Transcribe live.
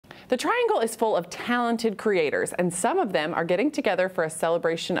The Triangle is full of talented creators, and some of them are getting together for a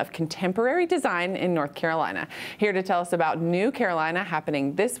celebration of contemporary design in North Carolina. Here to tell us about New Carolina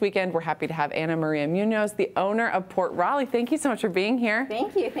happening this weekend, we're happy to have Ana Maria Munoz, the owner of Port Raleigh. Thank you so much for being here.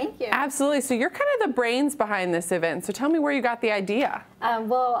 Thank you, thank you. Absolutely. So you're kind of the brains behind this event. So tell me where you got the idea.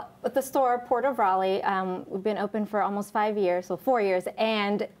 Well, with the store, Port of Raleigh, we've been open for almost 5 years, so 4 years,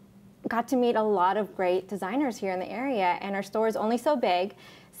 and got to meet a lot of great designers here in the area. And our store is only so big,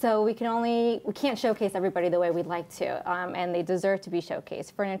 so we can't showcase everybody the way we'd like to, and they deserve to be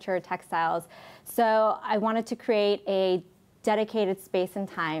showcased, furniture, textiles. So I wanted to create a dedicated space and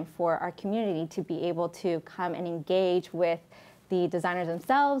time for our community to be able to come and engage with the designers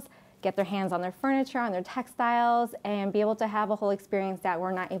themselves, get their hands on their furniture, on their textiles, and be able to have a whole experience that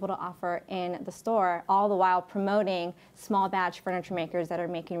we're not able to offer in the store, all the while promoting small batch furniture makers that are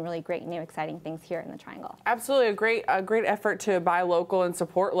making really great, new, exciting things here in the Triangle. Absolutely, a great effort to buy local and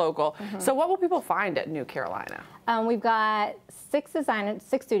support local. So what will people find at New Carolina? We've got 6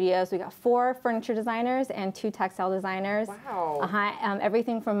 studios. We've got 4 furniture designers and 2 textile designers. Wow.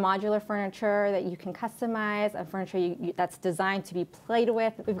 Everything from modular furniture that you can customize, furniture that's designed to be played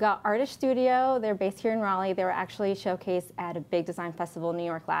with. We've got Artist Studio. They're based here in Raleigh. They were actually showcased at a big design festival in New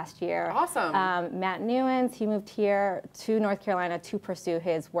York last year. Awesome. Matt Newens, he moved here to North Carolina to pursue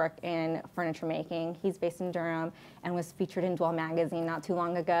his work in furniture making. He's based in Durham and was featured in Dwell magazine not too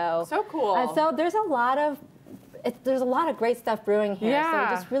long ago. So cool. So there's a lot of great stuff brewing here. Yeah. So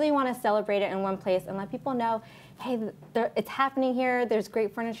we just really want to celebrate it in one place and let people know, hey, it's happening here. There's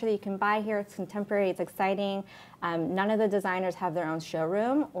great furniture that you can buy here. It's contemporary, it's exciting. None of the designers have their own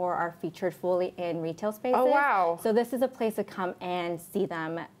showroom or are featured fully in retail spaces. Oh, wow. So this is a place to come and see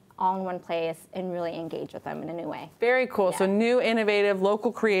them all in one place and really engage with them in a new way. Very cool. Yeah. So new, innovative,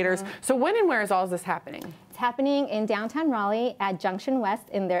 local creators. So when and where is all of this happening? It's happening in downtown Raleigh at Junction West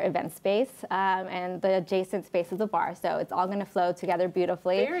in their event space, and the adjacent space of the bar. So it's all going to flow together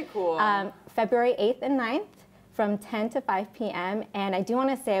beautifully. Very cool. February 8th and 9th from 10 to 5 p.m. And I do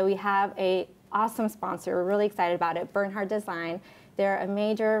want to say we have an awesome sponsor. We're really excited about it, Bernhard Design. They're a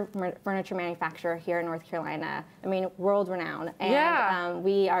major furniture manufacturer here in North Carolina. I mean, world-renowned. And yeah.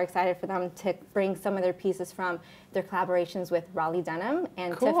 We are excited for them to bring some of their pieces from their collaborations with Raleigh Dunham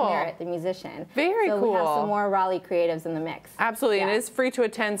and Cool. Tiff Merritt, the musician. Very so cool. We have some more Raleigh creatives in the mix. Absolutely, Yeah. And it is free to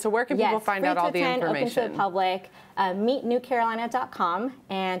attend. So where can people find out all the information? Open to the public. meetnewcarolina.com,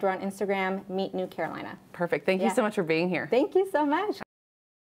 and we're on Instagram, Meet New Carolina. Perfect. Thank you so much for being here. Thank you so much.